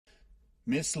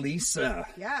Miss Lisa.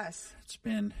 Yes.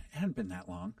 It hadn't been that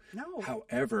long. No.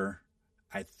 However,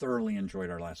 I thoroughly enjoyed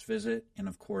our last visit. And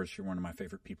of course, you're one of my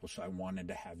favorite people, so I wanted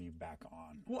to have you back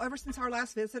on. Well, ever since our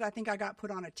last visit, I think I got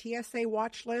put on a TSA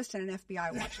watch list and an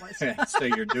FBI watch list. So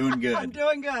you're doing good. I'm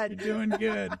doing good. You're doing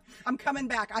good. I'm coming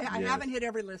back. I haven't hit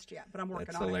every list yet, but I'm working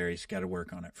That's on hilarious. Got to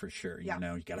work on it for sure. Yeah.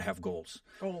 You got to have goals.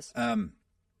 Goals.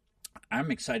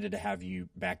 I'm excited to have you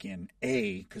back in,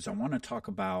 because I want to talk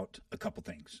about a couple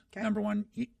things. Okay. Number one,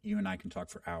 you and I can talk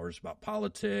for hours about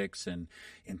politics and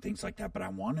things like that, but I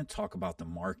want to talk about the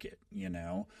market,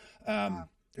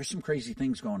 There's some crazy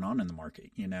things going on in the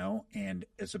market, and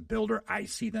as a builder, I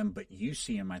see them, but you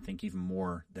see them, I think, even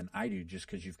more than I do, just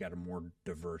because you've got a more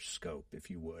diverse scope, if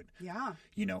you would. Yeah.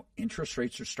 Interest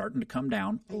rates are starting to come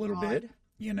down a little bit.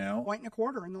 Point and a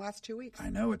quarter in the last 2 weeks.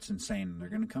 I know, it's insane. They're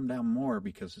going to come down more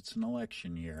because it's an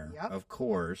election year, of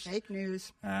course. Fake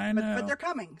news. I know. But they're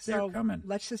coming. They're coming.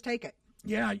 Let's just take it.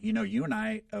 Yeah, you and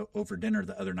I over dinner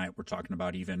the other night were talking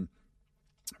about even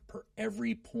per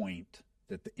every point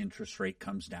that the interest rate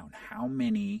comes down, how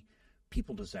many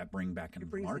people does that bring back into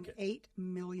the market? In 8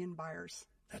 million buyers.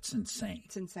 That's insane.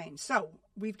 It's insane. So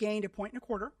we've gained a point and a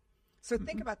quarter. So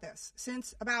think about this.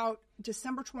 Since about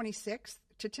December 26th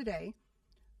to today,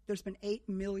 there's been 8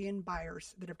 million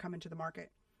buyers that have come into the market.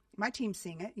 My team's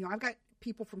seeing it. I've got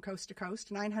people from coast to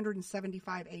coast,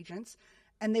 975 agents,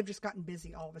 and they've just gotten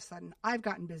busy all of a sudden. I've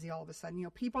gotten busy all of a sudden.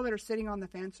 People that are sitting on the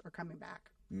fence are coming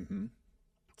back. Mm-hmm.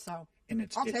 So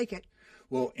I'll take it.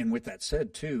 Well, and with that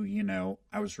said, too,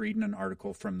 I was reading an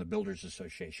article from the Builders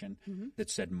Association that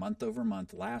said month over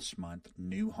month, last month,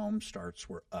 new home starts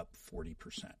were up 40%.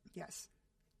 Yes.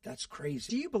 That's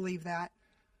crazy. Do you believe that?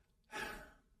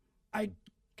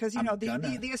 Because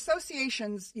the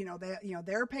associations,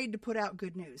 they're paid to put out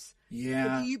good news.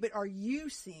 Yeah. But are you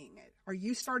seeing it? Are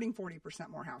you starting 40%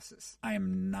 more houses? I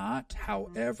am not.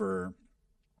 However,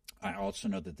 I also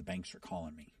know that the banks are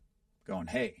calling me, going,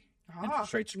 "Hey,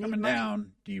 interest rates are coming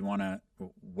down. Do you want to?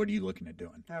 What are you looking at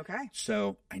doing?" Okay.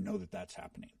 So I know that that's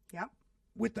happening. Yeah.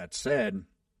 With that said,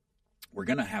 we're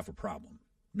going to have a problem,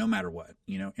 no matter what.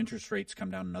 Interest rates come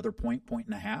down another point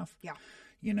and a half. Yeah.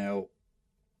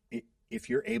 If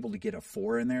you're able to get a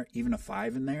 4 in there, even a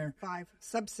 5 in there. 5,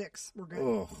 sub 6, we're good.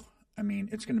 Oh,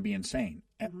 it's going to be insane.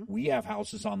 We have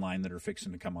houses online that are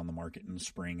fixing to come on the market in the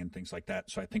spring and things like that.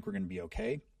 So I think we're going to be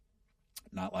okay.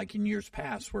 Not like in years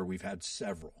past where we've had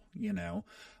several,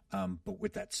 But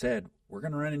with that said, we're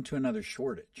going to run into another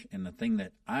shortage. And the thing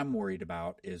that I'm worried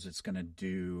about is it's going to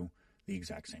do the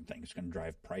exact same thing. It's going to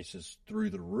drive prices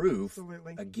through the roof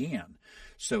again.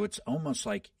 So it's almost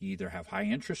like you either have high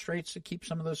interest rates that keep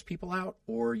some of those people out,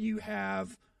 or you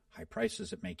have high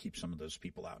prices that may keep some of those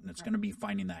people out. And it's going to be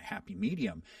finding that happy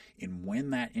medium. And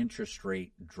when that interest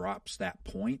rate drops that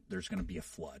point, there's going to be a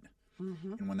flood.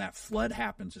 Mm-hmm. And when that flood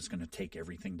happens, it's going to take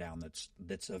everything down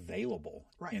that's available.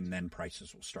 Right. And then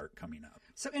prices will start coming up.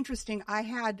 So interesting. I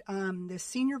had the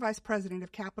senior vice president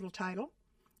of Capital Title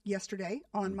yesterday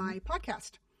on my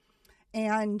podcast.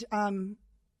 And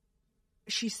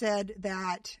she said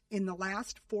that in the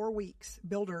last 4 weeks,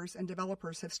 builders and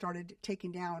developers have started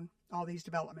taking down all these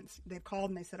developments. They've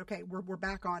called and they said, okay, we're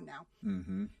back on now.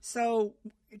 Mm-hmm. So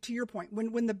to your point,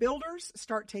 when the builders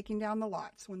start taking down the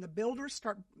lots, when the builders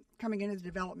start coming into the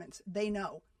developments, they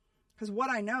know. Because what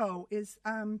I know is,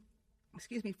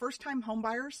 first-time home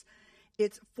buyers,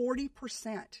 it's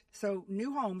 40%. So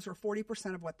new homes are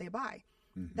 40% of what they buy.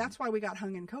 Mm-hmm. That's why we got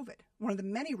hung in COVID. One of the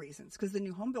many reasons, because the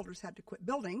new home builders had to quit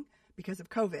building because of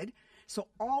COVID. So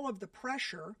all of the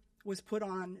pressure was put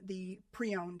on the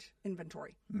pre-owned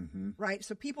inventory, right?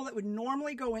 So people that would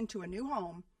normally go into a new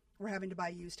home were having to buy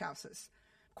used houses.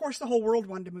 Of course, the whole world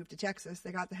wanted to move to Texas.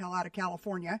 They got the hell out of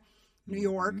California, New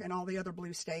York, and all the other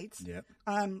blue states. Yep.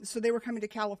 So they were coming to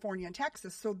California and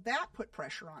Texas. So that put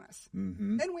pressure on us.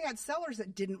 Mm-hmm. Then we had sellers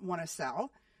that didn't want to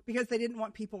sell because they didn't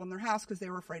want people in their house because they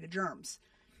were afraid of germs.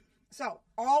 So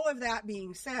all of that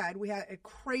being said, we had a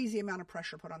crazy amount of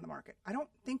pressure put on the market. I don't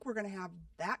think we're going to have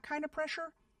that kind of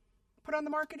pressure put on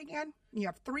the market again. You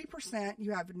have 3%,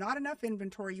 you have not enough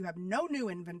inventory, you have no new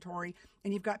inventory,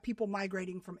 and you've got people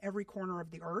migrating from every corner of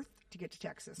the earth to get to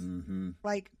Texas. Mm-hmm.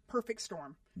 Like perfect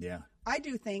storm. Yeah. I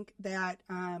do think that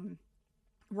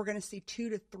we're going to see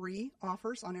 2 to 3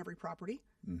 offers on every property.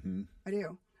 Mm-hmm. I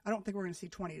do. I don't think we're going to see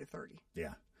 20 to 30.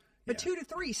 Yeah. But 2 to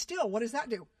 3 still, what does that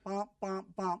do? Bump, bump,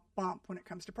 bump, bump when it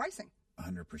comes to pricing.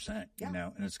 100%,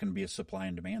 and it's going to be a supply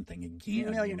and demand thing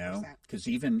again, %. Because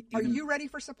even are you ready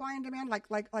for supply and demand?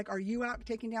 Like, are you out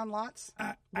taking down lots?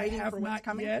 I have not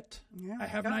yet. Yeah, I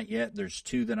have not yet. There's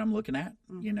 2 that I'm looking at,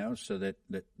 so that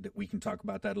we can talk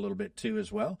about that a little bit too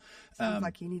as well. Sounds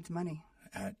like he needs money.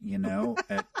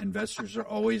 Investors are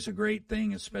always a great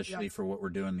thing, especially for what we're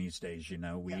doing these days.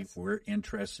 We're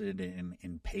interested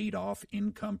in paid off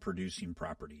income producing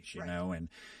properties, and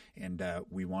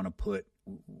we want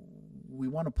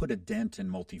to put a dent in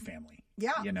multifamily.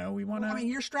 Yeah. We want to.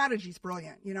 Your strategy's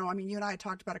brilliant. You and I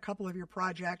talked about a couple of your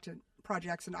projects,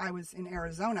 and I was in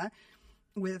Arizona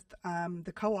with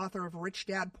the co-author of Rich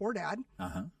Dad, Poor Dad,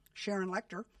 Sharon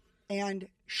Lechter. And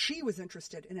she was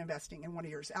interested in investing in one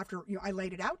of yours after I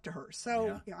laid it out to her.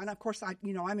 So, and of course, I'm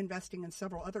investing in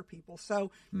several other people. So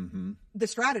the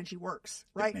strategy works,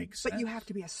 right? It makes but sense. you have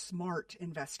to be a smart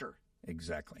investor.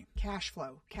 Exactly. Cash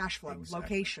flow, Exactly.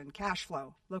 location, cash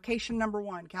flow. Location number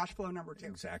one, cash flow number two.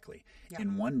 Exactly. Yeah.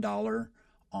 And $1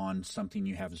 on something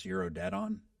you have zero debt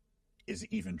on is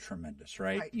even tremendous,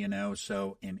 right?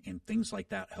 So and things like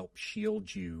that help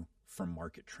shield you from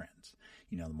market trends.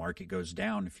 The market goes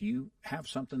down. If you have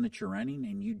something that you're running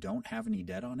and you don't have any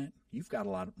debt on it, you've got a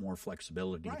lot more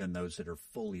flexibility than those that are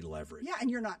fully leveraged. Yeah, and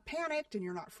you're not panicked and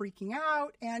you're not freaking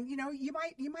out. And you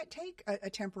might take a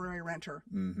temporary renter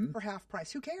for half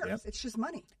price. Who cares? Yep. It's just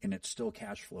money. And it's still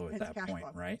cash flow at that point,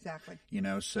 right? Exactly.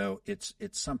 So it's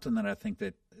something that I think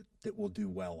that we'll do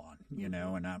well on,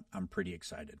 and I'm pretty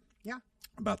excited. Yeah.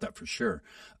 About that for sure.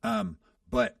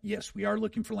 But yes, we are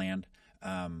looking for land.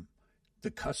 The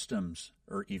customs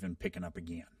are even picking up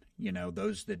again.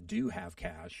 Those that do have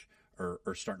cash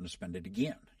are starting to spend it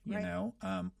again,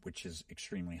 which is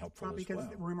extremely helpful as well. Because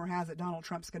rumor has it Donald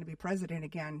Trump's going to be president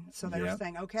again. So they're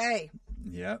saying, okay,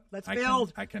 let's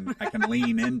build. I can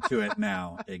lean into it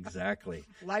now. Exactly.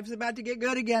 Life's about to get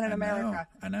good again in America.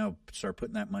 I know. Start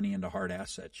putting that money into hard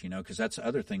assets, because that's the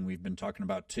other thing we've been talking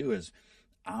about too is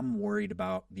I'm worried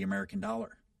about the American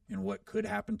dollar and what could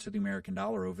happen to the American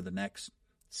dollar over the next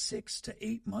 6 to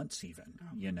 8 months even,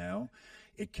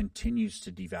 it continues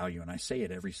to devalue. And I say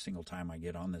it every single time I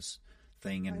get on this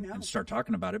thing and start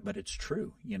talking about it, but it's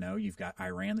true. You've got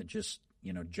Iran that just,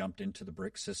 jumped into the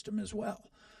BRIC system as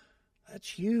well. That's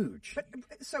huge. But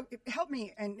so help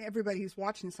me and everybody who's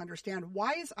watching this understand,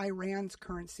 why is Iran's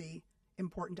currency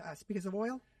important to us? Because of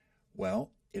oil? Well,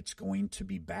 it's going to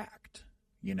be backed,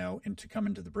 and to come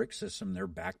into the BRIC system, they're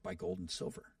backed by gold and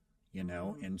silver.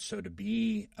 And so to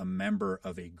be a member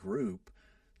of a group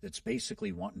that's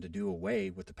basically wanting to do away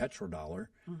with the petrodollar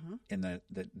and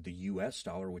the U.S.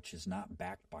 dollar, which is not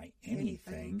backed by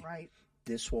anything, right?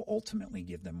 This will ultimately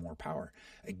give them more power.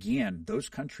 Again, those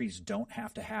countries don't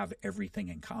have to have everything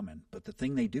in common, but the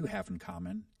thing they do have in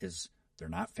common is they're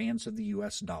not fans of the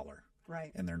U.S. dollar,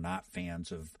 right? And they're not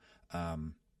fans of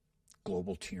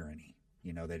global tyranny.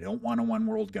 They don't want a one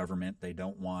world government. They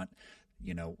don't want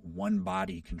one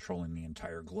body controlling the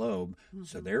entire globe.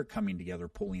 So they're coming together,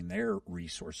 pulling their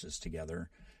resources together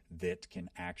that can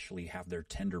actually have their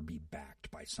tender be backed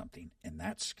by something. And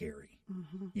that's scary.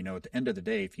 At the end of the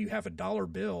day, if you have a dollar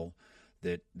bill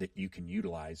that you can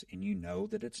utilize and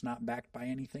that it's not backed by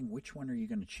anything, which one are you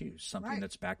going to choose? Something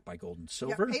that's backed by gold and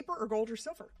silver? Yeah, paper or gold or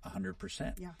silver?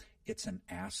 100%. Yeah. It's an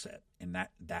asset, and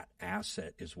that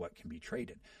asset is what can be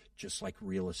traded, just like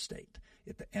real estate.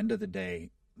 At the end of the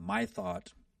day, my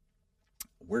thought,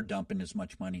 we're dumping as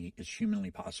much money as humanly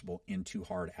possible into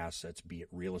hard assets, be it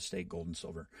real estate, gold, and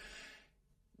silver.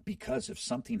 Because if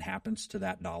something happens to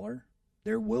that dollar,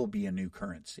 there will be a new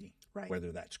currency,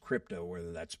 whether that's crypto,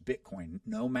 whether that's Bitcoin.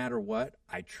 No matter what,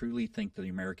 I truly think that the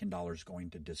American dollar is going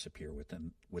to disappear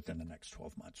within the next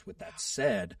 12 months. With that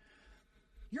said,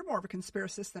 you're more of a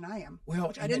conspiracist than I am,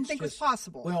 which I didn't think was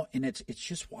possible. Well, and it's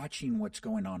just watching what's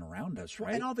going on around us,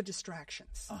 right? And all the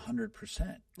distractions.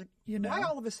 100%. Why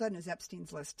all of a sudden is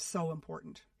Epstein's list so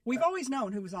important? We've always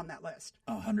known who was on that list.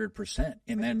 100%.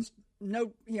 And then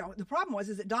the problem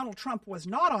is that Donald Trump was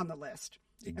not on the list.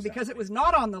 Exactly. And because it was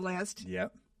not on the list.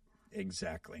 Yep.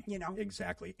 Exactly.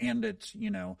 Exactly. And it's,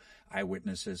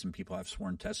 eyewitnesses and people have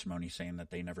sworn testimony saying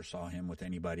that they never saw him with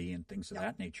anybody and things of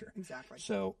that nature. Exactly.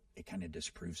 So it kind of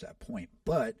disproves that point.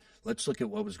 But let's look at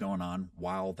what was going on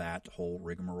while that whole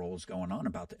rigmarole is going on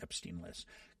about the Epstein list.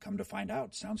 Come to find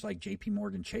out, sounds like JP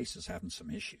Morgan Chase is having some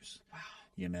issues. Wow.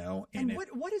 And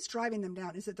what is driving them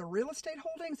down? Is it their real estate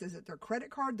holdings? Is it their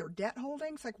credit card, their debt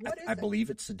holdings? Like, what is it? I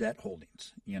believe it's the debt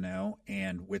holdings,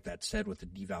 and with that said, with the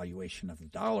devaluation of the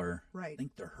dollar, I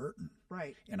think they're hurting.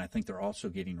 Right. And I think they're also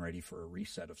getting ready for a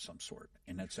reset of some sort.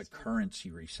 And it's a currency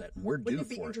reset. And we're due for it.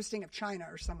 Wouldn't it be interesting if China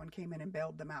or someone came in and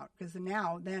bailed them out? Because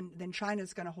then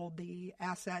China's going to hold the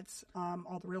assets,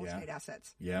 all the real estate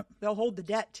assets. Yep. They'll hold the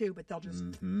debt too, but they'll just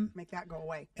make that go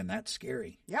away. And that's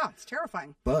scary. Yeah, it's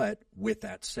terrifying. But with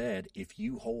that said, if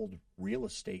you hold real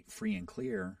estate free and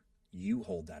clear, you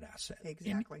hold that asset.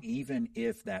 Exactly. And even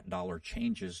if that dollar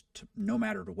changes, no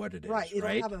matter to what it is, right? It'll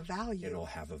have a value. It'll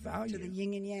have a value. To the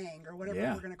yin and yang, or whatever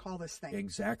we're going to call this thing.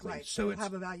 Exactly. Right. So it'll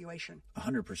have a valuation.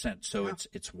 100%. So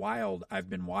it's wild. I've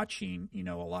been watching,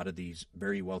 a lot of these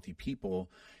very wealthy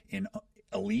people in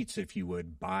elites, if you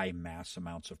would, buy mass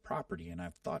amounts of property. And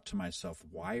I've thought to myself,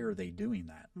 why are they doing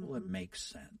that? Well, it makes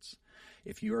sense.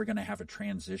 If you are going to have a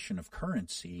transition of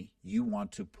currency, you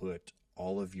want to put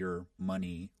all of your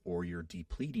money or your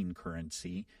depleting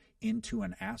currency into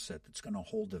an asset that's going to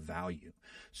hold a value,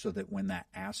 so that when that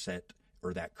asset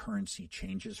or that currency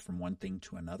changes from one thing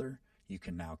to another, you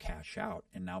can now cash out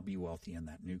and now be wealthy in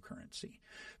that new currency.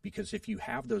 Because if you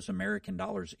have those American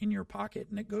dollars in your pocket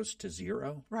and it goes to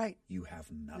zero, right, you have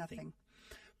nothing.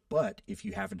 But if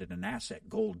you have it in an asset,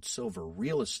 gold, silver,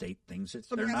 real estate, things that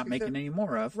they're not making any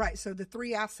more of. Right. So the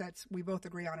three assets we both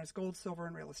agree on is gold, silver,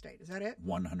 and real estate. Is that it?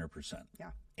 100%.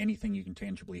 Yeah. Anything you can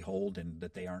tangibly hold and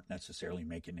that they aren't necessarily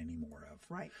making any more of.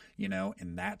 Right.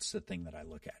 And that's the thing that I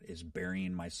look at, is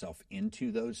burying myself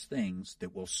into those things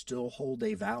that will still hold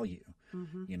a value,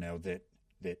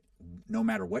 that no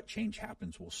matter what change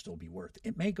happens will still be worth.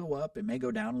 It may go up, it may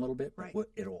go down a little bit, but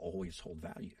it'll always hold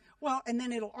value. Well, and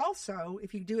then it'll also,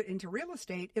 if you do it into real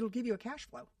estate, it'll give you a cash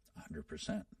flow.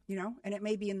 100%. And it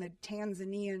may be in the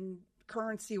Tanzanian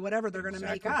currency, whatever they're going to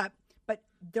make up, but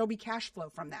there'll be cash flow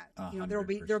from that. There'll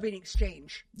be an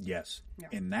exchange. Yes. Yeah.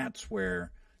 And that's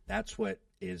what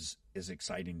is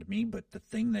exciting to me. But the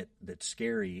thing that's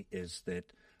scary is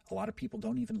that a lot of people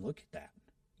don't even look at that.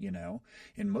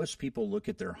 And most people look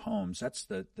at their homes. That's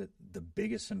the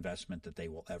biggest investment that they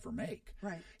will ever make.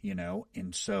 Right.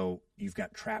 And so you've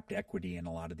got trapped equity in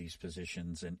a lot of these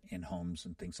positions and in homes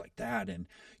and things like that. And,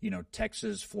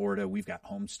 Texas, Florida, we've got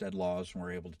homestead laws, and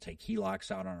we're able to take HELOCs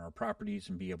out on our properties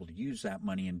and be able to use that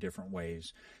money in different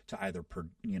ways to either,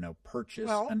 purchase.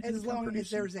 Well, as long as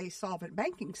there's a solvent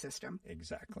banking system.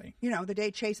 Exactly. The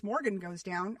day Chase Morgan goes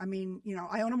down,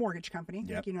 I own a mortgage company.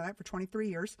 Yep. You know that, for 23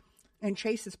 years. And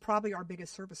Chase is probably our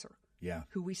biggest servicer. Yeah.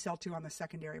 Who we sell to on the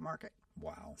secondary market.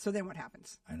 Wow. So then what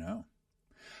happens? I know.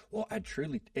 Well, I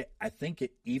think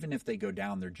even if they go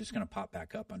down, they're just going to pop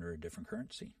back up under a different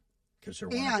currency, because they're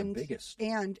one of the biggest.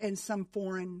 And some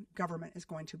foreign government is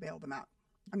going to bail them out.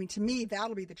 To me,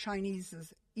 that'll be the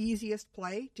Chinese's easiest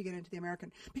play to get into the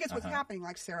American. Because what's happening,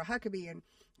 like Sarah Huckabee, and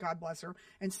God bless her,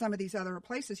 and some of these other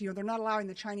places, they're not allowing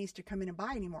the Chinese to come in and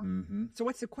buy anymore. Mm-hmm. So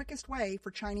what's the quickest way for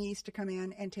Chinese to come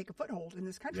in and take a foothold in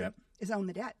this country? Yep. Is own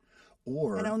the debt.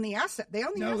 And own the asset. They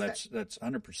own the asset. No, that's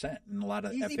 100%. And a lot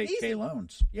of Easy FHA peasy.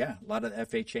 loans. Yeah, a lot of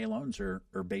FHA loans are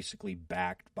basically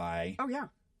backed by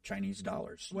Chinese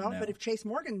dollars. Well, but if Chase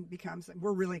Morgan becomes,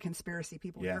 we're really conspiracy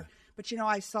people here. But,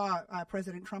 I saw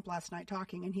President Trump last night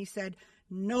talking, and he said,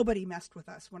 nobody messed with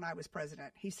us when I was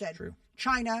president. He said, True.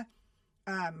 China,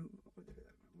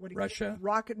 Russia,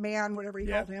 Rocket Man, whatever he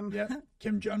called him. Yeah.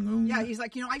 Kim Jong-un. Yeah, he's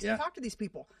like, I used to talk to these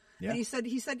people. Yeah. And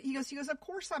he goes, of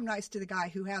course I'm nice to the guy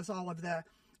who has all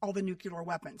the nuclear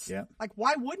weapons. Yeah. Like,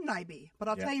 why wouldn't I be? But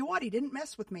I'll tell you what, he didn't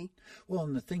mess with me. Well,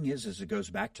 and the thing is it goes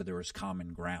back to there was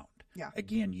common ground. Yeah.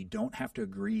 Again, you don't have to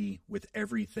agree with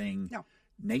everything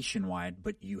nationwide,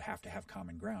 but you have to have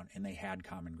common ground. And they had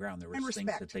common ground. There were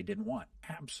things that they didn't want.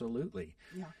 Absolutely.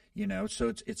 Yeah. So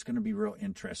it's going to be real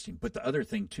interesting. But the other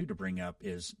thing, too, to bring up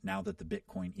is now that the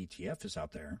Bitcoin ETF is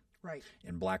out there, right,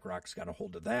 and BlackRock's got a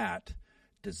hold of that,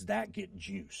 does that get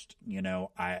juiced?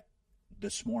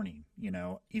 This morning,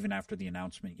 even after the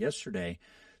announcement yesterday,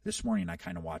 this morning I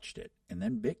kind of watched it. And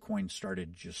then Bitcoin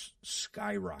started just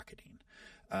skyrocketing.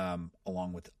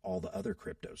 Along with all the other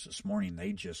cryptos. This morning,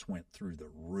 they just went through the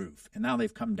roof. And now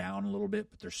they've come down a little bit,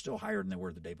 but they're still higher than they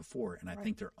were the day before. And I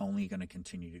think they're only going to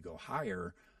continue to go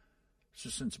higher. So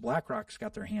since BlackRock's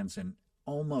got their hands in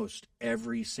almost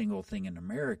every single thing in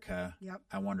America,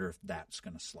 I wonder if that's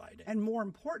going to slide in. And more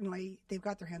importantly, they've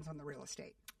got their hands on the real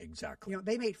estate. Exactly.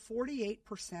 They made 48%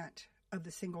 of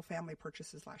the single family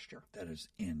purchases last year. That is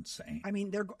insane.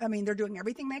 They're doing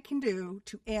everything they can do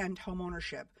to end home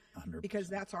ownership. 100%. Because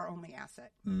that's our only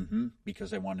asset. Mm-hmm.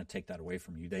 Because they want to take that away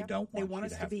from you. They don't want you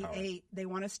to have power. They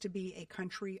want us to be a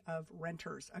country of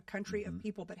renters, a country of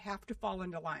people that have to fall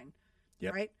into line.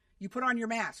 Yep. Right? You put on your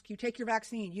mask, you take your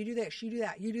vaccine, you do this, you do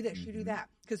that, you do this, you do that,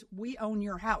 because we own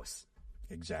your house.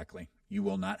 Exactly. You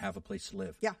will not have a place to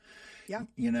live. Yeah. Yeah.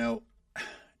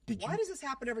 Why does this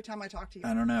happen every time I talk to you?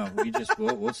 I don't know. We just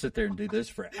we'll sit there and do this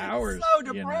for hours. So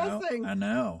depressing. I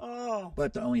know. Oh.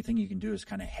 But the only thing you can do is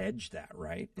kind of hedge that,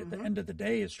 right? At the end of the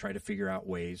day, is try to figure out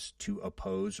ways to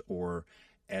oppose, or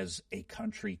as a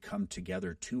country come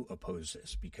together to oppose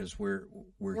this, because we're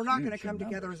not going to come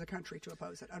together as a country to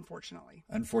oppose it. Unfortunately,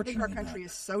 I think our country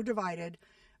is so divided.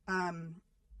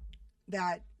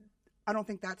 that I don't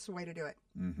think that's the way to do it.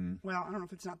 Mm-hmm. Well, I don't know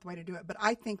if it's not the way to do it, but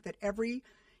I think that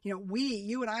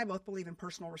you and I both believe in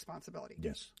personal responsibility.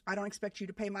 Yes. I don't expect you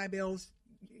to pay my bills.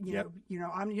 Yep. You're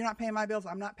not paying my bills.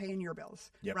 I'm not paying your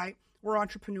bills. Yep. Right? We're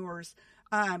entrepreneurs.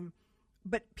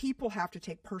 But people have to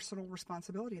take personal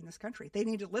responsibility in this country. They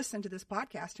need to listen to this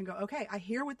podcast and go, okay, I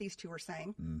hear what these two are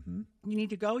saying. Mm-hmm. You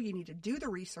need to do the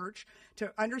research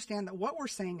to understand that what we're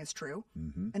saying is true.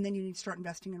 Mm-hmm. And then you need to start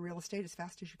investing in real estate as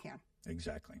fast as you can.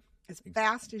 Exactly. As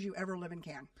fast as you ever live and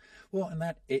can. Well, and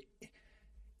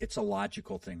it's a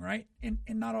logical thing, right? And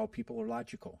not all people are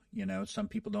logical. Some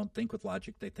people don't think with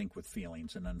logic, they think with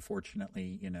feelings. And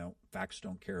unfortunately, facts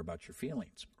don't care about your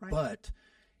feelings. Right. But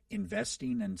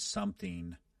investing in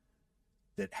something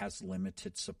that has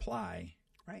limited supply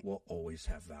will always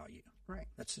have value. Right.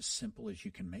 That's as simple as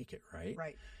you can make it, right?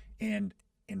 Right. And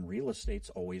in real estate's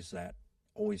always that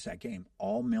game.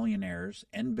 All millionaires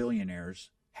and billionaires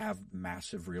have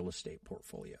massive real estate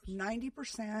portfolios.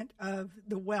 90% of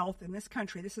the wealth in this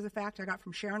country, this is a fact I got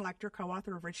from Sharon Lechter,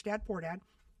 co-author of Rich Dad, Poor Dad,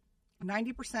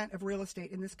 90% of real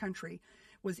estate in this country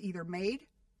was either made,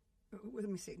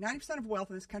 90% of wealth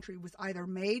in this country was either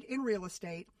made in real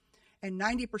estate, and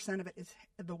 90%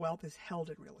 of the wealth is held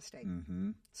in real estate.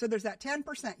 Mm-hmm. So there's that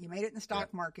 10%. You made it in the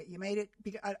stock market. You made it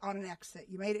on an exit.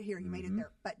 You made it here. You made it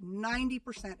there. But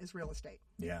 90% is real estate.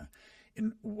 Yeah.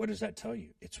 And what does that tell you?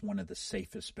 It's one of the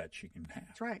safest bets you can have.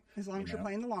 That's right. As long as you're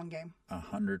playing the long game.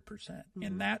 100%. Mm-hmm.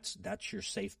 And that's your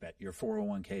safe bet. Your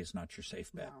 401k is not your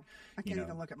safe bet. No. I can't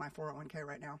even look at my 401k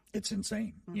right now. It's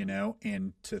insane,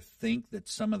 and to think that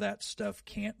some of that stuff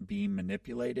can't be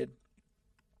manipulated,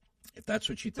 if that's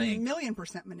what you think.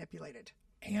 1,000,000% manipulated.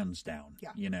 Hands down,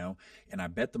 yeah. And I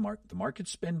bet the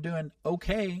market's been doing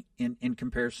okay in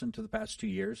comparison to the past 2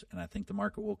 years, and I think the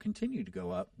market will continue to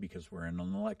go up because we're in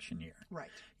an election year.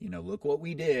 Right. Look what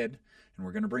we did, and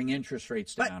we're going to bring interest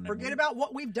rates down. But forget about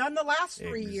what we've done the last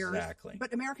 3 years. Exactly.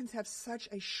 But Americans have such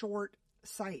a short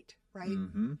sight, right?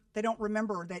 Mm-hmm. They don't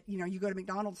remember that, you go to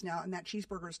McDonald's now and that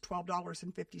cheeseburger is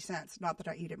 $12.50. Not that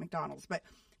I eat at McDonald's, but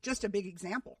just a big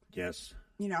example. Yes.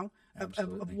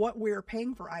 Of what we're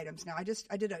paying for items now.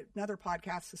 I did another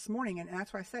podcast this morning, and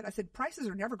that's why I said prices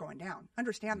are never going down.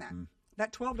 Understand that.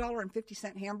 That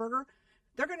 $12.50 hamburger,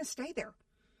 they're going to stay there.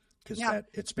 Because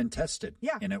it's been tested,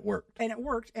 and it worked.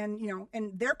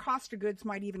 And their cost of goods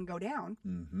might even go down,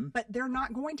 but they're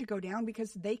not going to go down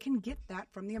because they can get that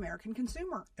from the American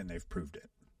consumer. And they've proved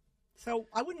it. So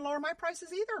I wouldn't lower my prices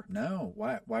either. No,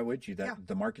 why would you?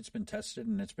 The market's been tested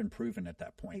and it's been proven at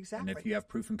that point. Exactly. And if you have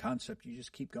proof and concept, you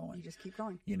just keep going.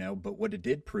 But what it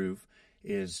did prove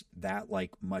is that,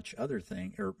 like many other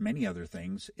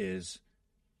things, is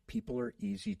people are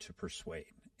easy to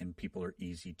persuade and people are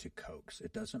easy to coax.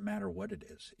 It doesn't matter what it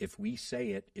is. If we say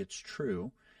it, it's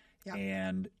true. Yeah.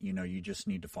 And you just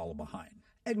need to follow behind.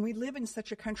 And we live in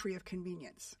such a country of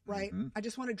convenience, right? Mm-hmm. I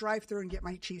just want to drive through and get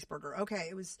my cheeseburger. Okay,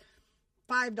 it was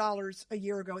 $5 a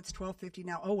year ago. It's $12.50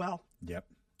 now. Oh, well. Yep.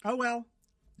 Oh, well.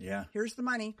 Yeah. Here's the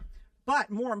money. But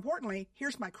more importantly,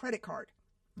 here's my credit card.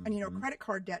 Mm-hmm. And, credit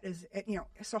card debt is,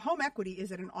 so home equity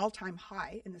is at an all-time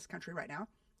high in this country right now.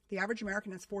 The average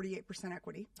American has 48%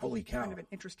 equity. Holy cow. Kind of an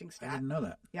interesting stat. I didn't know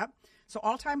that. Yep. So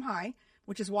all-time high,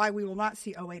 which is why we will not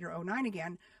see 08 or 09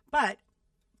 again. But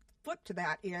flip to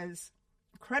that is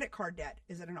credit card debt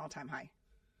is at an all-time high.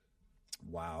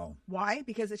 Wow. Why?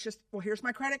 Because it's just, here's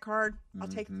my credit card. I'll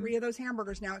take 3 of those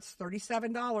hamburgers now. It's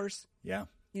 $37. Yeah.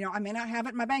 I may not have it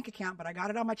in my bank account, but I got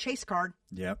it on my Chase card.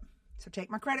 Yep. So take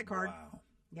my credit card. Wow.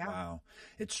 Yeah. Wow.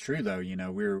 It's true, though.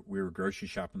 We were grocery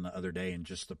shopping the other day, and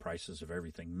just the prices of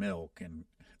everything, milk and,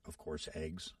 of course,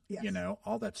 eggs. Yes.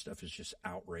 All that stuff is just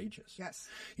outrageous. Yes.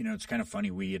 It's kind of funny.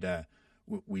 We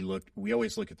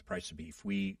always look at the price of beef.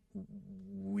 We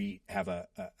have a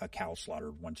cow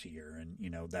slaughtered once a year, and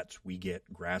we get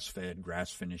grass-fed,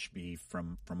 grass-finished beef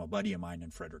from a buddy of mine in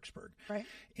Fredericksburg. Right.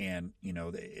 And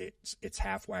it's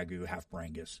half Wagyu, half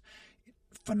Brangus.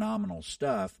 Phenomenal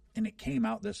stuff. And it came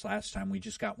out this last time. We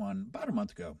just got one about a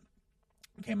month ago.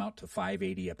 It came out to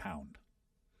 $5.80 a pound.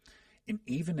 And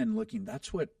even in looking,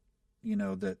 that's what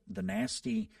the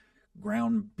nasty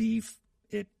ground beef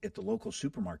at the local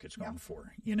supermarket's going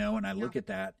for, and I look at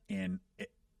that, and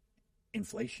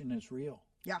inflation is real.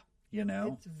 Yeah.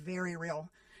 It's very real.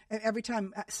 Every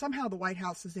time, somehow the White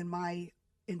House is in my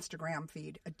Instagram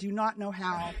feed. I do not know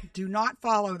how, do not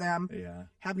follow them. Yeah.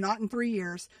 Have not in 3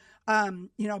 years. But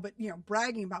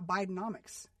bragging about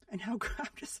Bidenomics and how I'm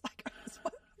just like,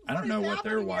 I don't know what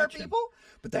they're watching. People?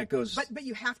 But that goes. But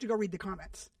you have to go read the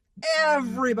comments.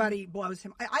 Everybody blows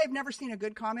him. I have never seen a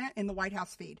good comment in the White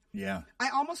House feed. Yeah. I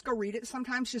almost go read it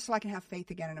sometimes just so I can have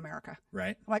faith again in America.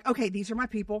 Right. I'm like, okay, these are my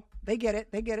people. They get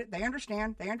it. They get it. They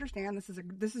understand. They understand.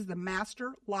 This is the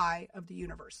master lie of the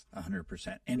universe.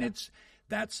 100%. And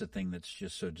that's the thing that's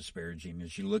just so disparaging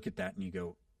is you look at that and you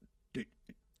go, dude,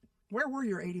 where were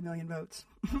your 80 million votes?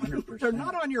 100%. They're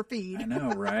not on your feed. I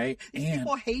know, right? These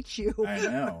people hate you. I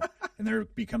know. And there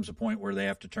becomes a point where they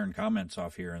have to turn comments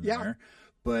off here and there.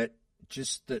 But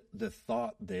just the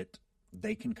thought that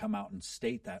they can come out and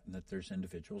state that and that there's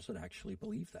individuals that actually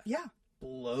believe that. Yeah.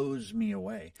 Blows me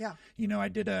away. Yeah. You know, I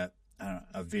did a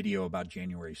video about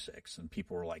January 6th, and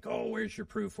people were like, oh, where's your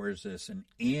proof? Where's this? And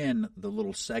in the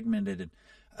little segmented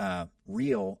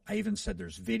reel, I even said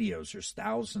there's videos. There's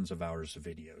thousands of hours of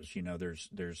videos. You know, there's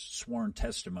sworn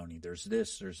testimony. There's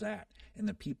this, there's that. And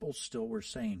the people still were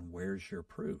saying, where's your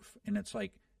proof? And it's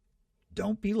like,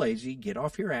 don't be lazy. Get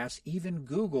off your ass. Even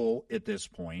Google at this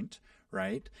point,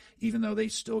 right? Even though they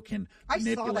still can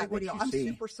manipulate I saw that what video. you I'm see.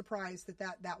 super surprised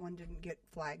that one didn't get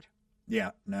flagged.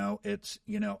 Yeah, no, it's,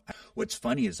 you know, what's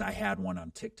funny is I had one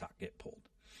on TikTok get pulled.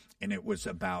 And it was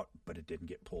about, but it didn't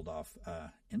get pulled off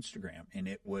Instagram. And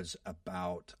it was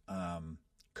about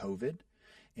COVID.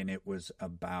 And it was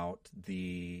about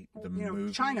the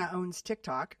movie. China owns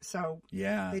TikTok, so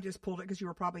yeah, they just pulled it because you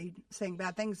were probably saying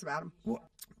bad things about them. Well,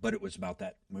 but it was about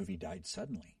that movie Died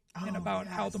Suddenly. And about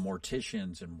how the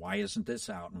morticians and why isn't this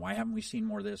out and why haven't we seen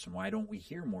more of this and why don't we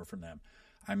hear more from them?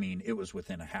 I mean, it was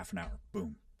within a half an hour.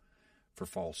 Boom. For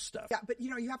false stuff. Yeah, but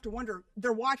you have to wonder,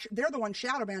 they're the ones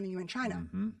shadow banning you in China.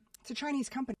 Mm-hmm. It's a Chinese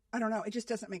company. I don't know. It just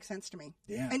doesn't make sense to me.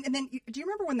 Yeah. And then, do you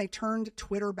remember when they turned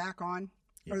Twitter back on?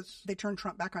 Yes. Or they turned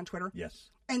Trump back on Twitter?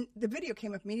 Yes. And the video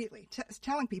came up immediately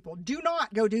telling people, do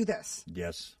not go do this.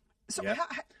 Yes. So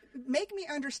make me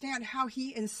understand how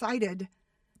he incited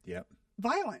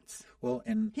violence. Well,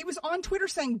 and he was on Twitter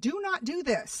saying, do not do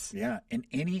this. Yeah. And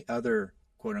any other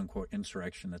quote unquote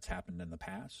insurrection that's happened in the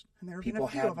past. And there have been a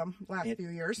few of them last few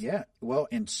years. Yeah. Well,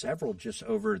 and several just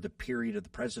over the period of the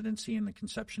presidency and the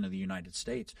conception of the United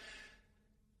States.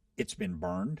 It's been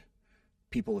burned.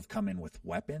 People have come in with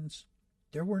weapons.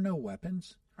 There were no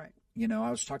weapons. Right. You know,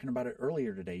 I was talking about it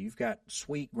earlier today. You've got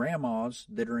sweet grandmas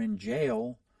that are in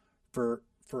jail for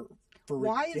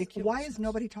ridiculous. Why is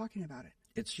nobody talking about it?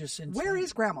 It's just insane. Where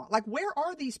is grandma? Like, where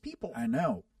are these people? I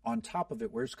know. On top of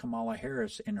it, where's Kamala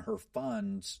Harris and her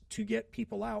funds to get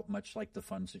people out, much like the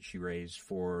funds that she raised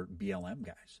for BLM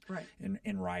guys right.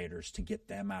 and rioters to get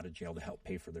them out of jail to help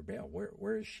pay for their bail?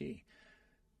 Where is she?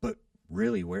 But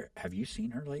really, where have you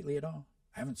seen her lately at all?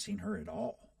 I haven't seen her at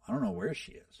all. I don't know where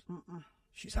she is. Mm-mm.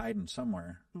 She's hiding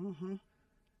somewhere. Mm-hmm.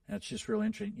 And it's just real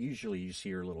interesting. Usually you see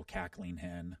her little cackling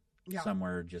hen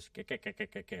somewhere, just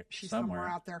she's somewhere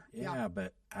out there. Yeah,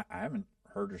 but I haven't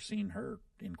heard or seen her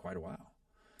in quite a while.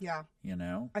 Yeah. You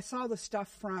know? I saw the stuff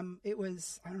from, I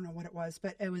don't know what it was,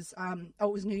 but it was, it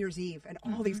was New Year's Eve, and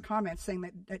all these comments saying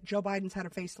that Joe Biden's had a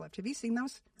facelift. Have you seen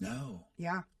those? No.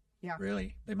 Yeah. Yeah.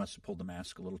 Really? They must have pulled the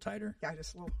mask a little tighter? Yeah,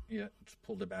 just a little. Yeah, just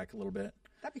pulled it back a little bit.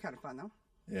 That'd be kind of fun, though.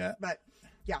 Yeah. But,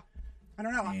 yeah. I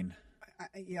don't know. I mean,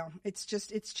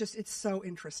 it's so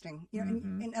interesting. You know,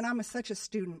 and I'm such a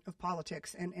student of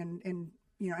politics, and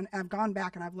you know, and I've gone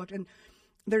back and I've looked, and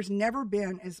there's never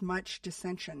been as much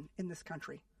dissension in this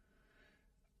country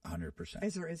 100%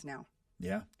 as there is now.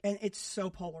 Yeah. And it's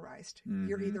so polarized.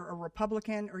 You're either a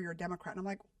Republican or you're a Democrat. And I'm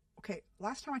like, okay,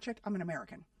 last time I checked, I'm an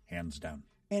American. Hands down.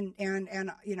 And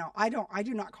you know, I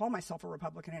do not call myself a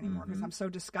Republican anymore because I'm so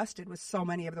disgusted with so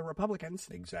many of the Republicans.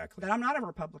 Exactly. That I'm not a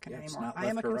Republican anymore. I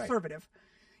am a conservative.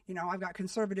 Right. You know, I've got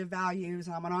conservative values.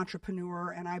 I'm an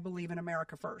entrepreneur, and I believe in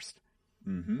America first.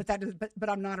 But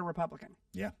I'm not a Republican.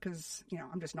 Yeah. Because, you know,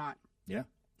 I'm just not. Yeah.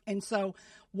 And so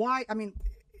why, I mean,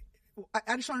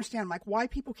 I just don't understand, like, why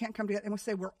people can't come together and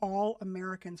say we're all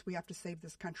Americans. We have to save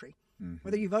this country.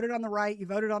 Whether you voted on the right, you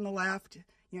voted on the left,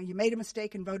 you know, you made a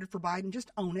mistake and voted for Biden,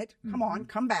 just own it. Come on,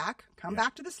 come back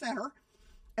to the center,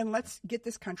 and let's get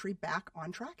this country back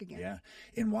on track again. Yeah.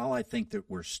 And while I think that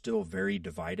we're still very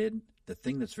divided, the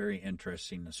thing that's very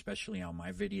interesting, especially on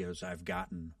my videos, I've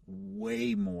gotten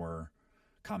way more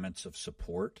comments of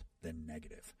support than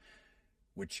negative,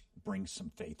 which brings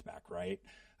some faith back, right?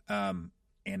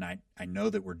 And I know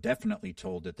that we're definitely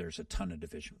told that there's a ton of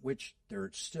division, which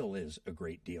there still is a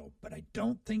great deal, but I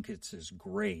don't think it's as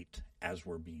great as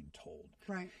we're being told.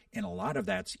 Right. And a lot of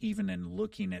that's even in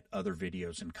looking at other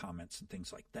videos and comments and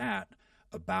things like that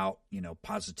about, you know,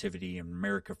 positivity and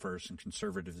America first and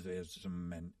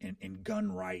conservatism and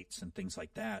gun rights and things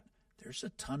like that. there's a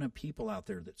ton of people out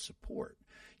there that support,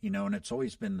 and it's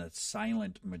always been the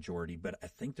silent majority, but I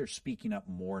think they're speaking up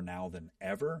more now than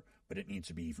ever, but it needs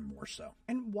to be even more so.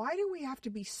 And why do we have to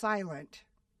be silent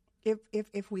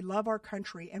if we love our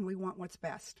country and we want what's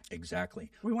best?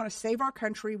 Exactly. We want to save our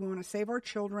country. We want to save our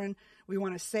children. We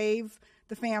want to save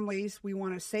the families. We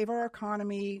want to save our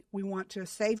economy. We want to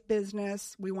save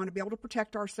business. We want to be able to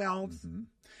protect ourselves. Mm-hmm.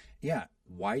 Yeah.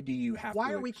 Why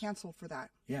are we canceled for that?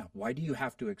 Yeah. Why do you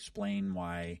have to explain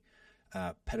why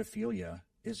pedophilia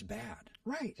is bad?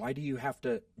 Right. Why do you have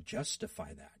to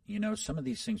justify that? Some of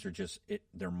these things are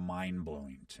they're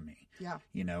mind-blowing to me. Yeah.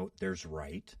 There's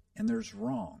right and there's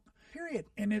wrong. Period.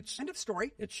 And it's end of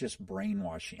story. It's just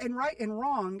brainwashing. And right and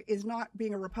wrong is not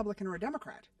being a Republican or a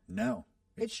Democrat. No.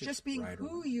 It's just being right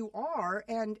who you are,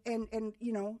 and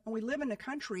we live in a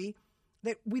country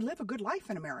that we live a good life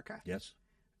in America. Yes.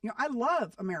 I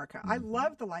love America. Mm-hmm. I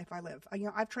love the life I live.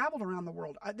 I've traveled around the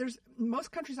world. There's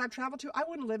most countries I've traveled to, I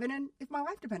wouldn't live in if my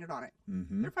life depended on it.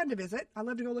 Mm-hmm. They're fun to visit. I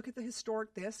love to go look at the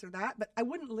historic this or that, but I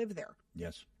wouldn't live there.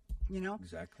 Yes.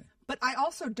 Exactly. But I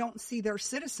also don't see their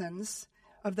citizens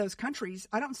of those countries.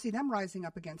 I don't see them rising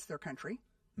up against their country.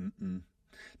 Mm-mm.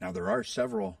 Now, there are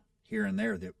several here and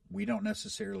there that we don't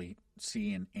necessarily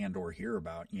see and or hear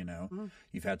about.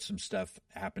 You've had some stuff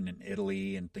happen in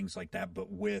Italy and things like that,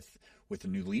 but with the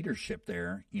new leadership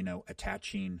there,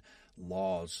 attaching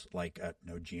laws like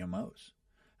no GMOs.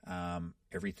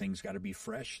 Everything's got to be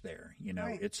fresh there.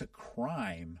 Right. It's a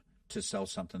crime to sell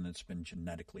something that's been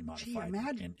genetically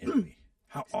modified in Italy.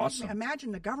 How awesome.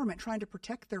 Imagine the government trying to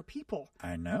protect their people.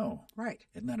 I know. Right.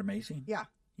 Isn't that amazing? Yeah.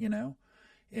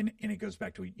 And it goes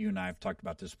back to, you and I have talked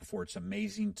about this before. It's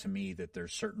amazing to me that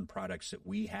there's certain products that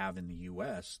we have in the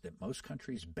U.S. that most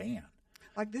countries ban.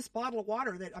 Like this bottle of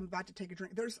water that I'm about to take a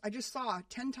drink. I just saw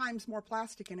 10 times more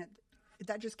plastic in it.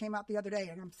 That just came out the other day,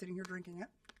 and I'm sitting here drinking it.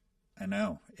 I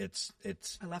know. It's.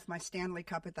 I left my Stanley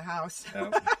cup at the house.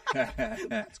 Oh.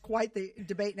 It's quite the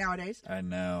debate nowadays. I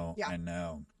know. Yeah. I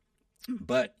know.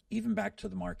 But even back to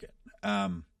the market, it's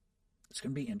going to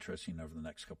be interesting over the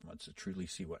next couple months to truly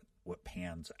see what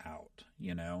pans out.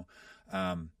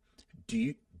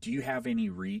 Do you have any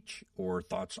reach or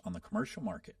thoughts on the commercial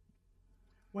market?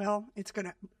 Well,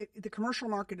 the commercial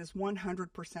market is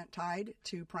 100% tied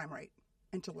to prime rate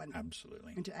and to lending.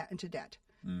 Absolutely. And to debt.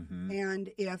 Mm-hmm.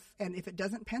 And if it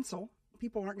doesn't pencil,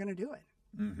 people aren't going to do it.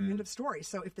 Mm-hmm. End of story.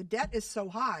 So if the debt is so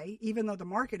high, even though the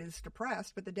market is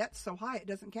depressed, but the debt's so high it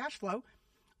doesn't cash flow,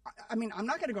 I mean, I'm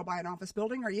not going to go buy an office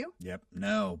building, are you? Yep.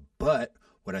 No. But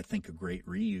what I think a great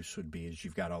reuse would be is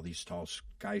you've got all these tall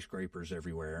skyscrapers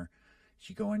everywhere. So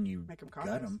you go and you make them gut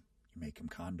condos. them. You make them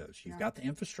condos. You've got the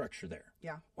infrastructure there.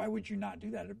 Yeah. Why would you not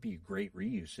do that? It'd be a great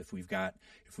reuse if we've got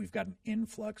an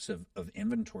influx of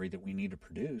inventory that we need to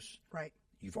produce. Right.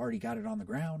 You've already got it on the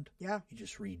ground. Yeah. You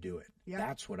just redo it. Yeah.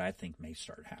 That's what I think may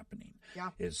start happening. Yeah.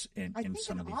 Is in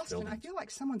some of these Austin, buildings. I feel like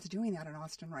someone's doing that in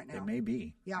Austin right now. It may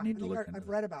be. Yeah. I've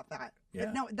read about that. Yeah.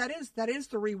 But no, that is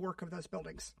the rework of those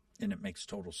buildings. And it makes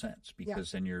total sense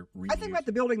because then you're reusing. I think about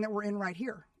the building that we're in right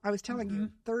here. I was telling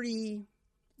you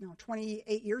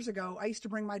 28 years ago, I used to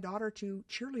bring my daughter to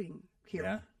cheerleading here.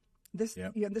 Yeah.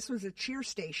 This was a cheer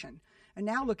station. And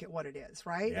now look at what it is,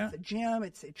 right? Yeah. It's a gym,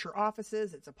 it's your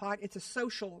offices, it's a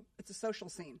social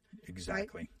scene.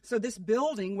 Exactly. Right? So this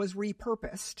building was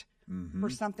repurposed for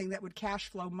something that would cash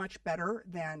flow much better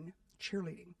than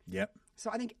cheerleading. Yep. So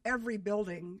I think every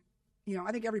building,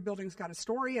 every building's got a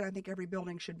story, and I think every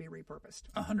building should be repurposed.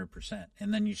 100%.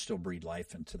 And then you still breathe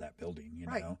life into that building,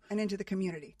 right. know? And into the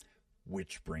community.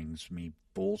 Which brings me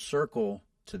full circle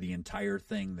to the entire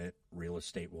thing that real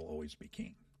estate will always be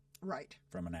king. Right.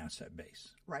 From an asset base.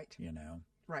 Right.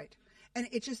 Right. And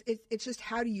it's just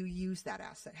how do you use that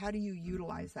asset? How do you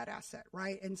utilize that asset?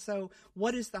 Right. And so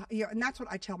what is and that's what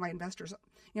I tell my investors,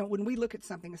 when we look at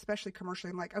something, especially commercially,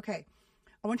 I'm like, okay,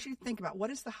 I want you to think about what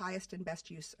is the highest and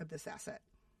best use of this asset.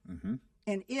 Mm-hmm.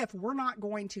 And if we're not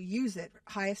going to use it,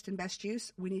 highest and best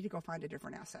use, we need to go find a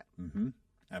different asset. Mm-hmm.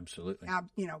 Absolutely.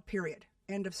 Period.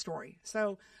 End of story.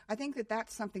 So I think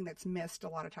that's something that's missed a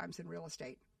lot of times in real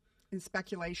estate. In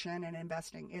speculation and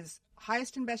investing is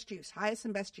highest and best use.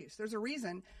 There's a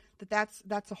reason that's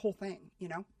a whole thing,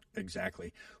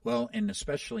 Exactly. Well, and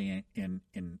especially in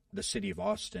the city of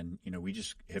Austin, we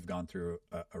just have gone through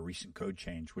a recent code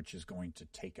change, which is going to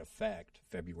take effect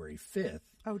February 5th.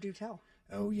 Oh, do tell.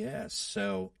 Oh, yes.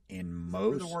 So in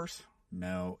most... For the worse.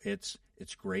 No, it's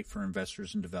great for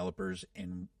investors and developers,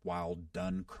 and while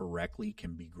done correctly,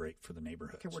 can be great for the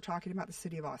neighborhoods. Okay, we're talking about the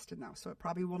city of Austin, though, so it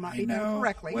probably will not be done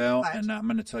correctly. Well, and I'm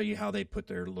going to tell you how they put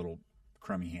their little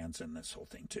crummy hands in this whole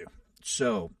thing, too.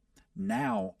 So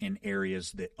Now, in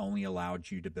areas that only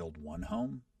allowed you to build one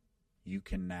home, you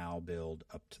can now build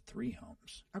up to 3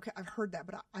 homes. Okay, I've heard that,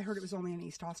 but I heard it was only in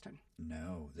East Austin.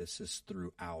 No, this is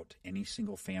throughout any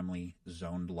single family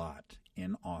zoned lot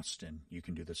in Austin. You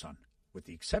can do this on, with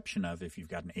the exception of if you've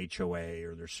got an HOA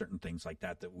or there's certain things like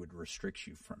that that would restrict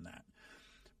you from that.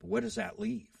 But what does that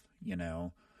leave?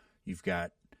 You've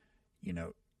got,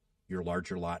 your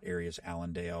larger lot areas,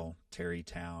 Allendale,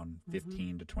 Terrytown,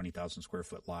 15 to 20,000 square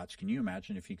foot lots. Can you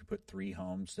imagine if you could put 3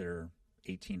 homes that are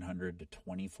 1,800 to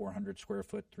 2,400 square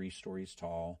foot, 3 stories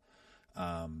tall?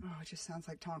 It just sounds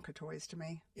like Tonka toys to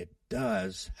me. It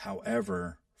does.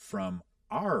 However, from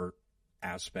our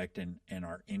aspect and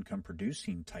our income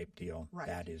producing type deal,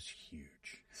 that is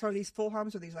huge. So are these full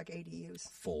homes or are these like ADUs?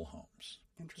 Full homes.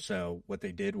 Interesting. So what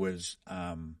they did was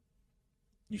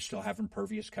you still have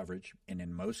impervious coverage, and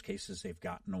in most cases they've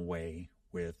gotten away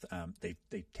with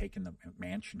they've taken the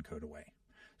McMansion code away.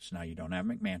 So now you don't have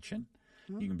McMansion.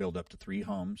 You can build up to 3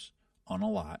 homes on a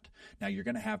lot. Now, you're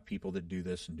going to have people that do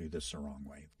this and do this the wrong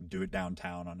way. Do it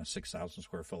downtown on a 6,000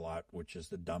 square foot lot, which is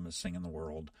the dumbest thing in the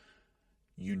world.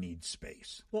 You need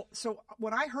space. Well, so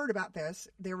when I heard about this,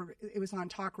 it was on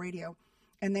talk radio,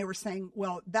 and they were saying,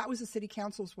 well, that was the city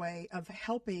council's way of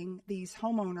helping these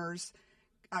homeowners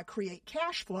create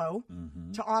cash flow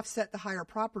to offset the higher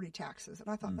property taxes. And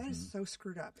I thought, that is so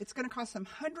screwed up. It's going to cost them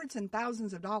hundreds and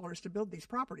thousands of dollars to build these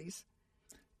properties.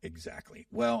 Exactly.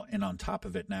 Well, and on top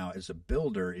of it now, as a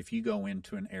builder, if you go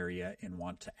into an area and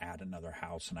want to add another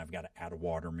house, and I've got to add a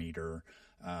water meter,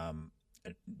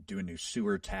 do a new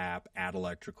sewer tap, add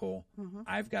electrical,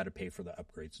 I've got to pay for the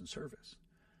upgrades and service.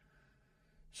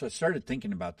 So I started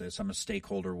thinking about this. I'm a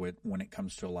stakeholder when it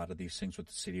comes to a lot of these things with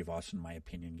the city of Austin. My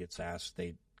opinion gets asked.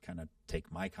 They kind of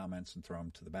take my comments and throw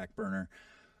them to the back burner.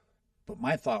 But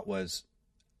my thought was,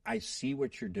 I see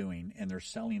what you're doing, and they're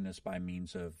selling this by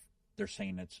means of, they're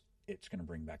saying it's going to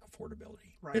bring back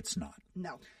affordability. Right. It's not.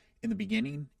 No. In the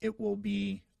beginning, it will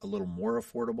be a little more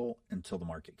affordable until the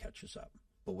market catches up.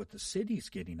 But what the city's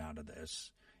getting out of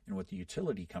this and what the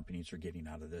utility companies are getting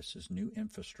out of this is new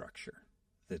infrastructure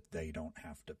that they don't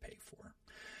have to pay for.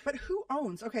 But who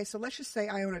owns? Okay, so let's just say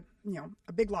I own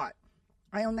a big lot.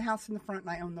 I own the house in the front and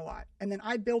I own the lot. And then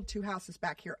I build 2 houses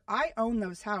back here. I own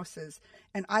those houses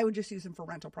and I would just use them for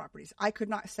rental properties. I could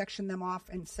not section them off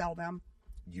and sell them.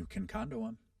 You can condo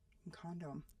them. Condo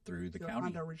them. Through the county.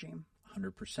 Condo regime.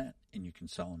 100%. And you can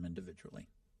sell them individually,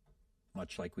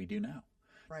 much like we do now.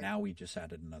 Right. Now we just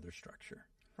added another structure.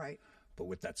 Right. But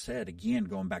with that said, again,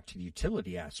 going back to the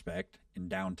utility aspect, in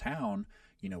downtown,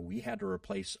 we had to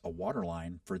replace a water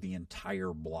line for the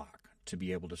entire block to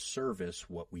be able to service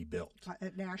what we built.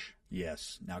 At Nash?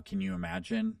 Yes. Now, can you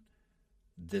imagine?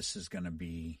 This is going to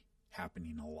be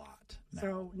happening a lot now.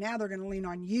 So now they're going to lean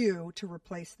on you to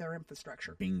replace their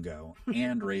infrastructure. Bingo.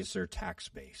 And raise their tax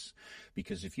base.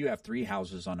 Because if you have 3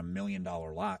 houses on $1 million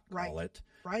lot, call it,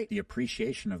 the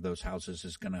appreciation of those houses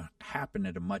is going to happen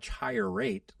at a much higher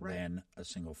rate than a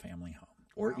single family home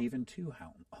or even 2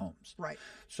 homes. Right.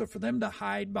 So for them to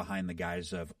hide behind the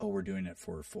guise of, we're doing it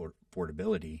for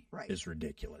affordability is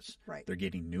ridiculous. Right. They're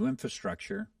getting new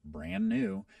infrastructure, brand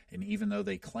new, and even though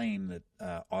they claim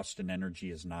that Austin Energy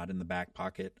is not in the back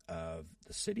pocket of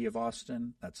the city of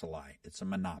Austin, that's a lie. It's a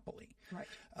monopoly.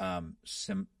 Right.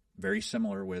 Very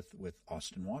similar with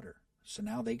Austin Water. So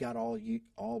now they got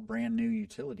all brand new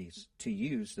utilities to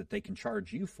use that they can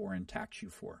charge you for and tax you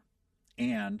for.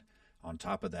 And on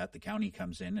top of that, the county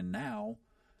comes in and now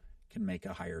can make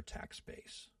a higher tax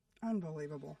base.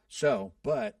 Unbelievable. So,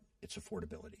 but it's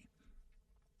affordability.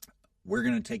 We're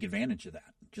going to take advantage of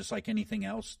that. Just like anything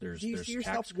else, there's Do you see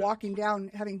yourself tax walking down,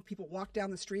 having people walk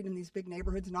down the street in these big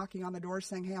neighborhoods, knocking on the doors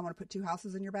saying, hey, I want to put 2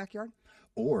 houses in your backyard?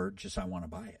 Or just I want to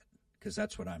buy it, because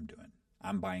that's what I'm doing.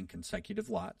 I'm buying consecutive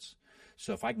lots.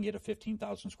 So if I can get a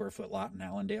 15,000 square foot lot in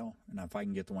Allendale, and if I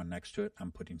can get the one next to it,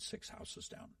 I'm putting 6 houses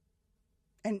down.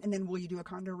 And then will you do a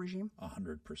condo regime?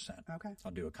 100%. Okay.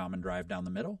 I'll do a common drive down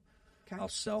the middle. Okay. I'll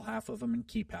sell half of them and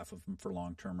keep half of them for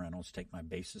long-term rentals, take my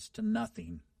basis to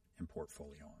nothing, and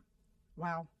portfolio them.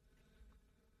 Wow.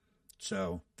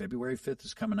 So February 5th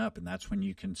is coming up, and that's when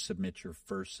you can submit your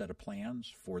first set of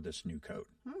plans for this new code.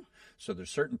 So there's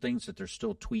certain things that they're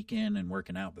still tweaking and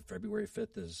working out, but February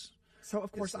 5th is... So,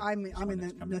 of course, I'm in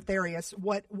the nefarious.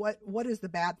 What is the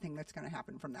bad thing that's going to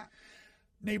happen from that?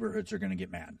 Neighborhoods are going to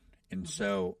get mad. And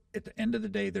so at the end of the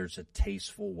day, there's a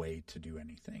tasteful way to do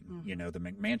anything. The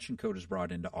McMansion Code is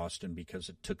brought into Austin because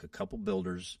it took a couple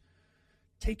builders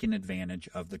taking advantage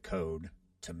of the code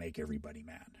to make everybody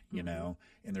mad,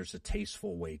 and there's a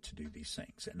tasteful way to do these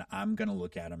things. And I'm going to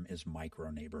look at them as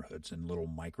micro neighborhoods and little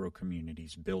micro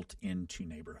communities built into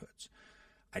neighborhoods.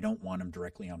 I don't want them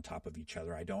directly on top of each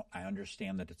other. I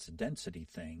understand that it's a density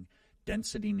thing.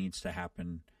 Density needs to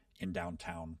happen in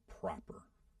downtown proper.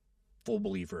 Full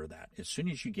believer of that. As soon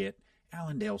as you get,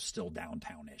 Allendale's still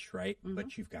downtown-ish, right? Mm-hmm.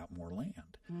 But you've got more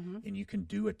land. Mm-hmm. And you can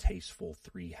do a tasteful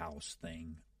 3-house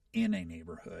thing in a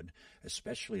neighborhood,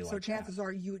 especially like that. So chances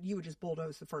are you would just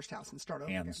bulldoze the first house and start over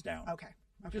Hands down. Okay.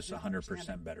 Just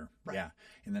 100% better. Right. Yeah.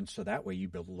 And then so that way you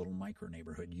build a little micro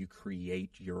neighborhood. You create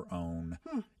your own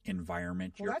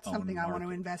environment, your own that's something market. I want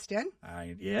to invest in.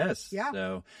 Yes. Yeah.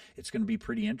 So it's going to be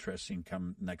pretty interesting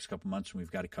come next couple months. And we've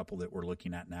got a couple that we're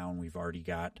looking at now, and we've already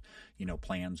got,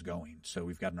 plans going. So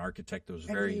we've got an architect that was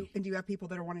And do you have people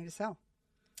that are wanting to sell?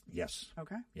 Yes.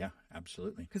 Okay. Yeah,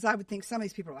 absolutely. Because I would think some of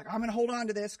these people are like, I'm going to hold on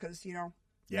to this because,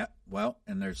 Yeah. Well,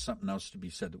 and there's something else to be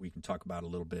said that we can talk about a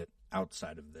little bit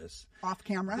outside of this. Off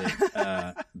camera.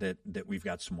 That we've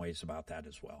got some ways about that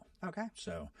as well. Okay.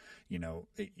 So,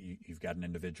 you've got an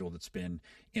individual that's been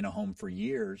in a home for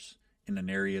years in an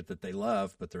area that they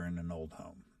love, but they're in an old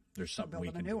home. There's something we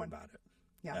can do about it.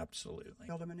 Yeah. Absolutely.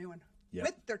 Build them a new one. Yep.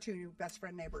 With their 2 new best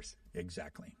friend neighbors.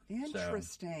 Exactly.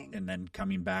 Interesting. So, and then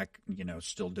coming back,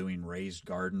 still doing raised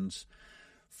gardens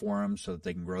for them so that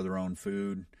they can grow their own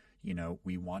food.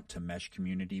 We want to mesh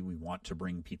community. We want to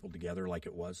bring people together like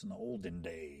it was in the olden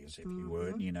days, if you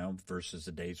would, versus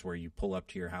the days where you pull up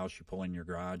to your house, you pull in your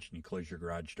garage, and you close your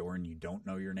garage door, and you don't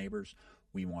know your neighbors.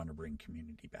 We want to bring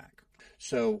community back.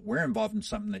 So we're involved in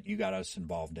something that you got us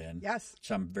involved in. Yes.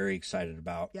 So I'm very excited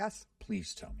about. Yes.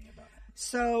 Please tell me about it.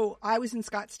 So I was in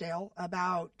Scottsdale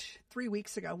about 3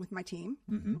 weeks ago with my team.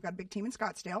 Mm-hmm. We've got a big team in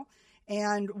Scottsdale.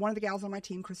 And one of the gals on my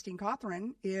team, Christine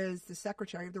Cawthron, is the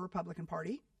secretary of the Republican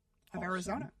Party of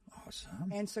Arizona. Awesome.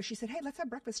 And so she said, hey, let's have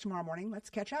breakfast tomorrow morning. Let's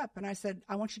catch up. And I said,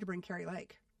 I want you to bring Carrie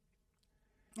Lake.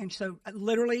 And so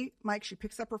literally, Mike, she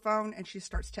picks up her phone and she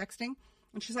starts texting.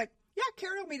 And she's like, yeah,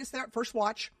 Carrie will meet us there at First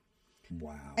Watch.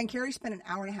 Wow. And Carrie spent an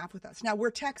hour and a half with us. Now, we're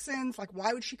Texans. Like,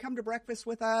 why would she come to breakfast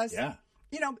with us? Yeah.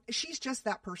 She's just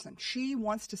that person. She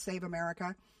wants to save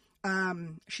America.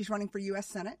 She's running for U.S.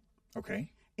 Senate.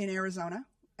 Okay. In Arizona.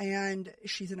 And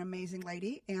she's an amazing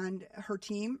lady. And her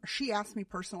team, she asked me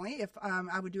personally if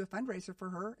I would do a fundraiser for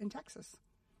her in Texas.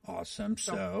 Awesome.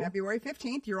 So February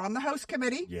 15th, you're on the host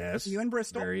committee. Yes. You in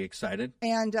Bristol. Very excited.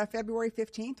 And February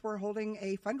 15th, we're holding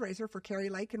a fundraiser for Carrie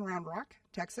Lake in Round Rock,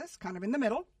 Texas, kind of in the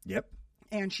middle. Yep.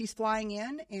 And she's flying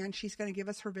in, and she's going to give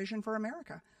us her vision for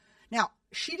America. Now,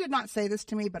 she did not say this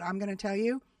to me, but I'm going to tell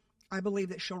you, I believe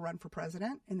that she'll run for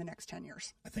president in the next 10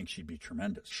 years. I think she'd be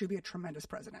tremendous. She'll be a tremendous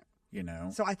president.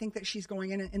 So I think that she's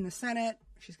going in the Senate.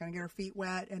 She's going to get her feet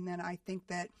wet. And then I think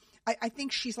that I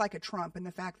think she's like a Trump in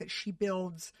the fact that she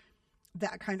builds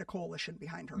that kind of coalition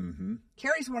behind her. Mm-hmm.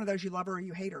 Carrie's one of those, you love her or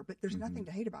you hate her, but there's nothing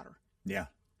to hate about her. Yeah.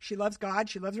 She loves God.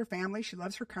 She loves her family. She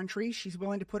loves her country. She's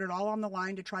willing to put it all on the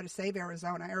line to try to save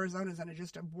Arizona. Arizona's in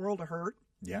just a world of hurt.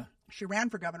 Yeah. She ran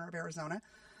for governor of Arizona.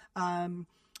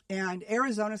 And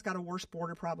Arizona's got a worse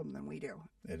border problem than we do.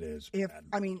 It is bad.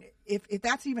 If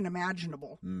that's even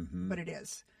imaginable, but it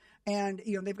is. And,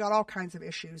 they've got all kinds of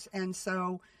issues. And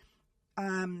so,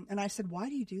 and I said, why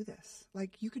do you do this?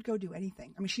 Like, you could go do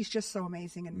anything. I mean, she's just so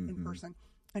amazing in person.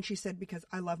 And she said, because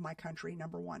I love my country,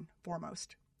 number one,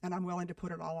 foremost. And I'm willing to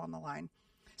put it all on the line.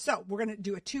 So we're going to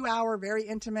do a 2-hour, very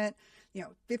intimate,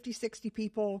 50, 60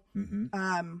 people,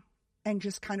 and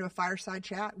just kind of a fireside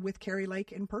chat with Carrie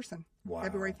Lake in person. Wow.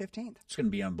 February 15th. It's going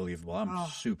to be unbelievable. I'm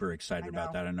super excited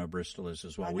about that. I know Bristol is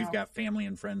as well. We've got family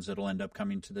and friends that'll end up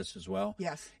coming to this as well.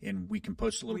 Yes. And we can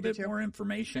post a little bit more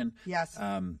information. Yes.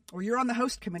 Well, you're on the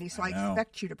host committee, so I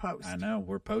expect you to post. I know.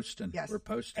 We're posting. Yes. We're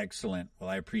posting. Excellent. Well,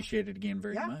 I appreciate it again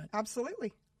very much.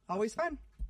 Absolutely. Always fun.